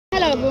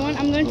Hello everyone,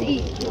 I'm going to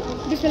eat.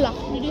 Bismillah.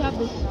 Did you have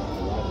this?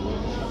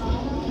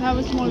 Have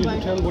a small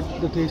bite. Tell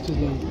what the taste is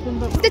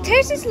like. The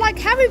taste is like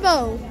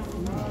Haribo.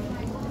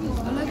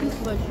 I like this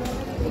bite.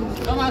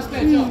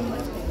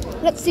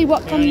 Let's see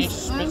what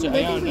comes.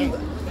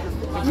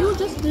 You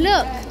just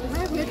Look,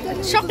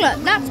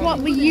 chocolate. That's what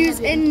we use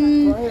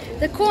in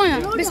the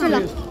corner. Bismillah.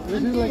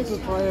 This is like to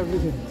try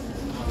everything.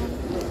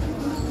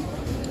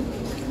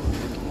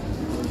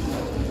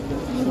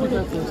 Look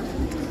at this.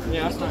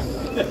 Yeah, that's fine.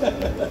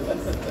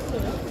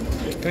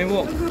 Can we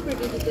walk?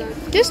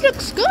 This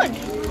looks good.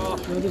 No,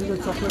 this is the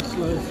chocolate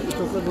slice. The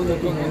chocolate one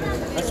that we have.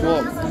 Let's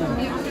walk.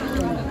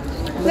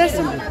 There's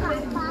some.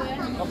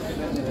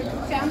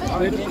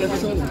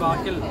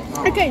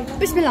 Okay,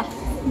 Bismillah.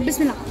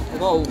 Bismillah.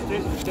 Whoa,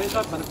 taste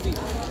like burfi.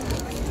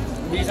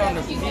 These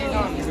aren't.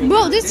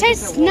 Whoa, this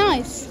tastes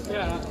nice.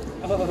 Yeah.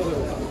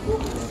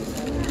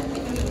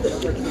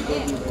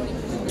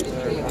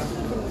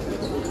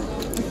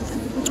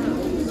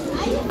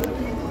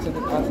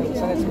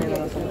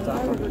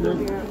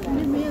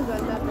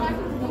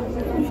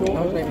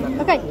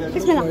 Okay,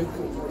 Bismillah.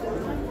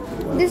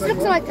 This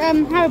looks like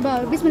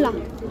Haribo. Bismillah.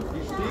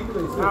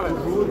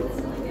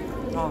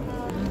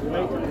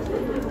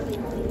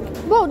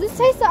 Whoa, this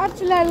tastes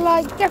actually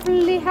like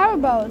definitely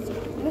Haribo's.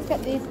 Let's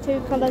get these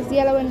two colours,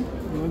 yellow and.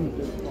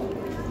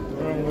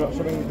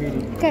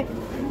 Okay.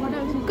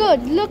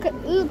 Good. Look,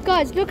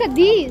 guys. Look at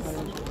these.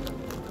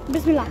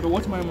 Bismillah. But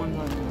what's my one?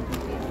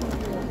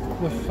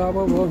 The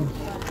sour one.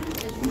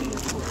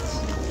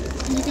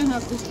 you can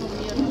have this from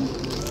here.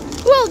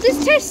 Whoa,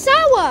 this tastes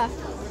sour.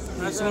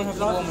 This one has a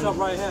shop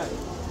right here.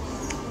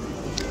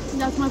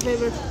 That's my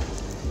favorite.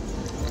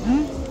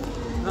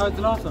 No, it's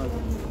not so.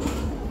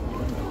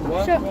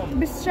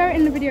 Show it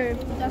in the video.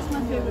 That's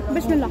my favorite.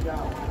 Bismillah. So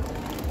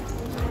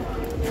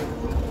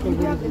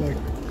what is it like?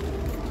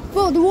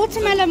 Whoa, the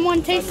watermelon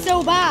one tastes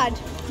so bad.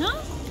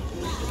 Huh?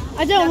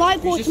 I don't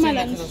like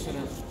watermelons.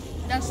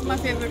 That's my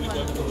favorite one.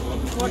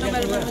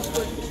 Watermelon is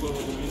good.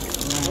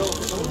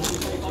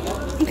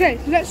 Okay,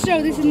 let's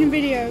show this in the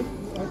video.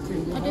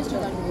 I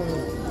tasted that.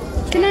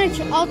 Can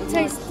I'll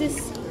taste this.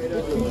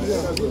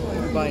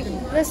 Bye.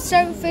 Let's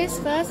show this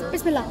first.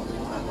 Bismillah.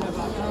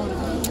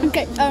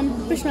 Okay,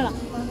 Bismillah.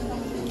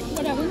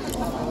 What happened?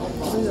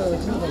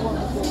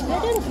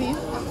 Little bit.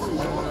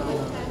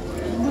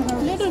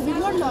 Little bit,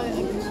 not like.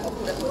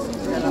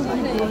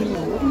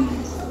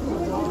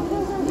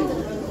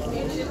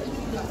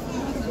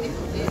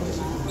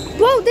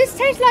 Whoa, this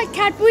tastes like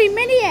Cadbury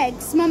mini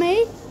eggs,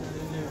 Mummy.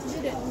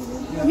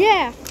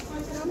 Yeah.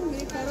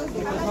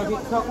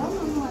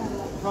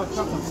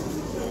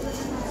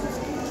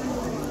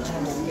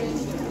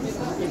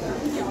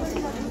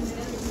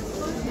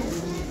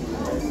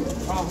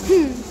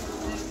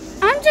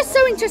 I'm just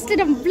so interested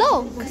in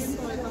vlogs.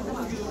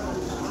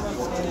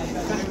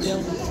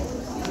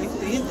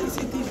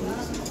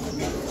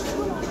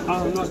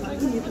 I'm not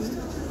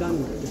done.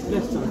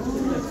 Left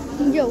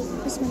side. Yo,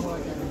 Bismillah.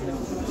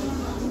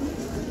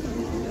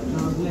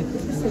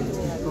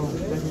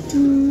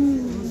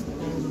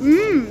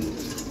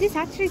 This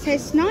actually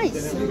tastes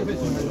nice.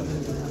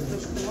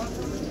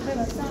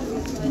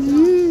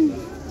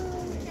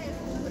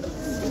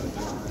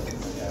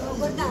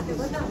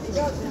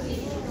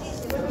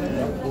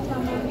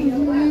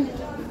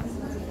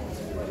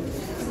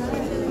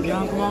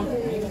 Yeah, come on.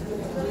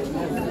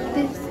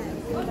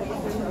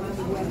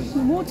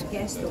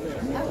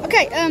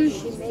 Okay,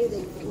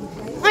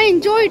 I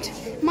enjoyed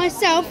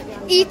myself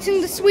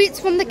eating the sweets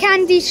from the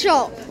candy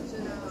shop.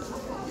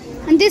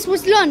 And this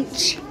was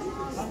lunch.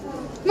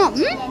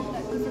 Mum?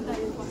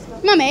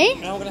 Mummy?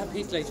 Now we're going to have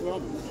pizza later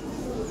on.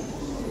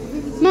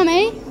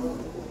 Mummy?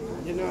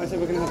 You know, I said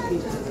we're going to have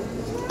pizza.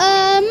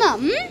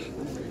 Mum?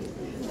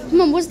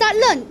 Mum, was that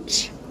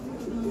lunch?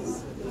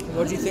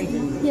 What do you think?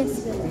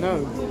 Yes.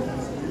 No.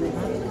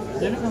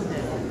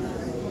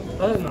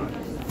 Oh, no.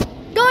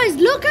 Guys,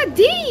 look at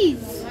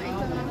these!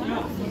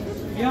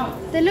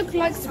 They look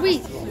like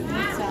sweets.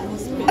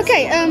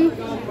 Okay,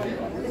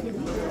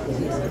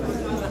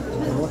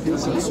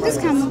 this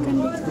camera can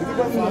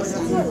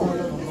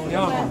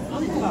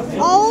Yeah.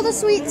 all the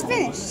sweets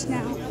finished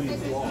now.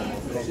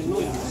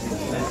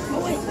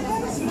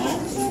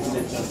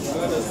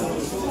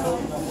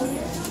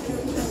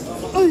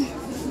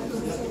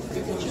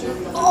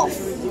 Off.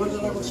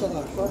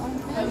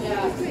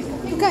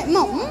 Okay,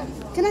 Mum,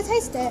 can I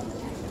taste it?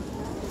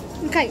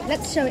 Okay,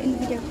 let's show it in the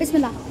video.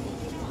 Bismillah.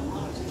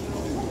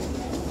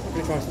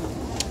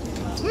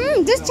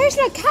 This tastes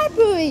like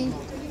Cadbury.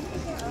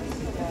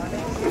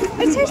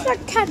 It tastes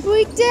like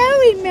Cadbury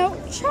Dairy Milk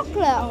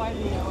chocolate.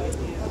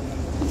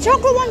 The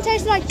chocolate one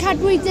tastes like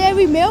Cadbury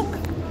Dairy Milk.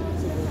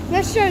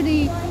 Let's show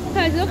the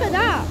guys. Look at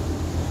that.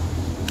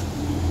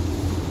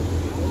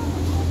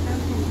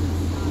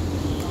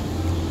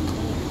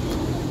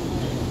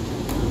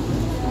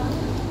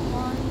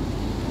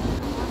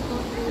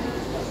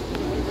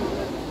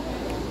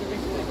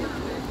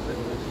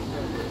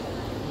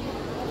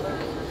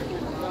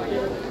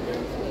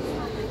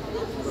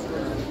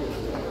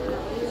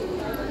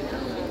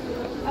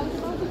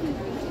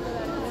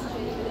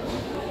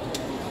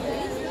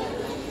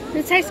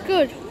 It tastes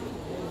good.